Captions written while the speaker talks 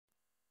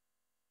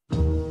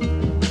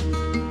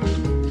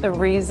The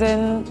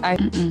reason I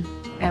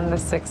and the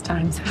 6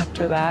 times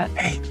after that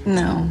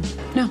No.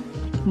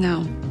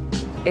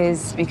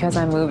 is because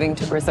I'm moving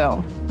to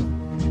Brazil.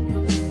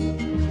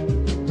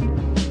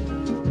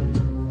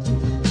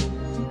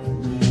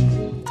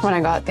 When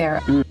I got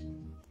there, he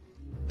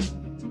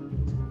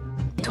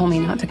told me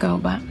not to go,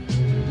 but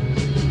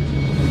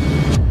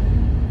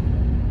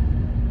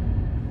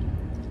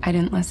I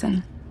didn't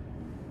listen.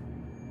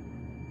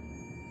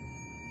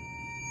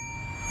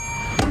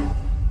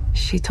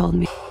 She told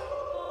me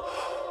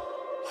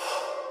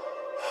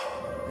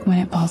when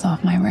it falls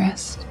off my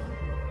wrist,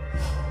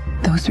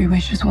 those 3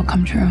 wishes will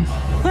come true.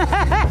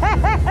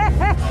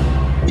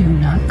 Do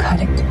not cut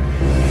it.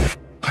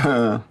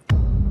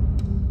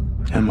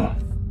 Emma,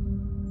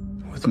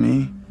 with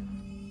me,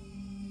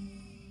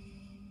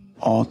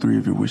 all 3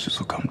 of your wishes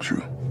will come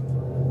true.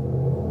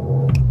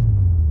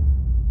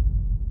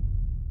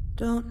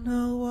 Don't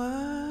know why.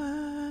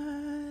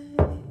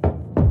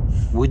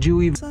 Would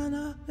you even, Sun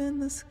up in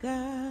the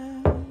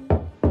sky.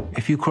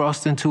 if you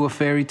crossed into a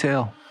fairy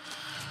tale?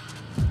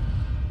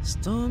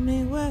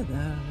 Stormy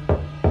weather.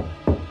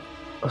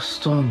 A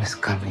storm is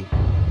coming.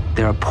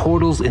 There are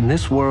portals in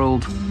this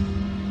world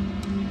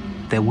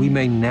that we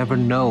may never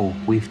know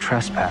we've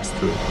trespassed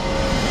through.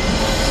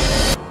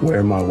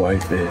 Where my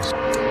wife is.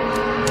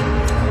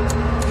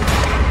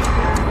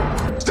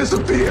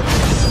 Disappear!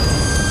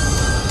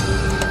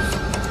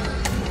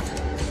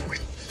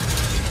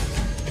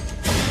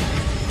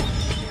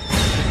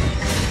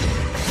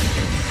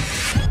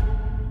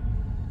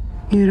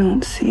 You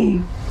don't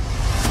see,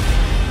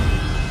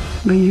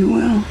 but you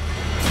will.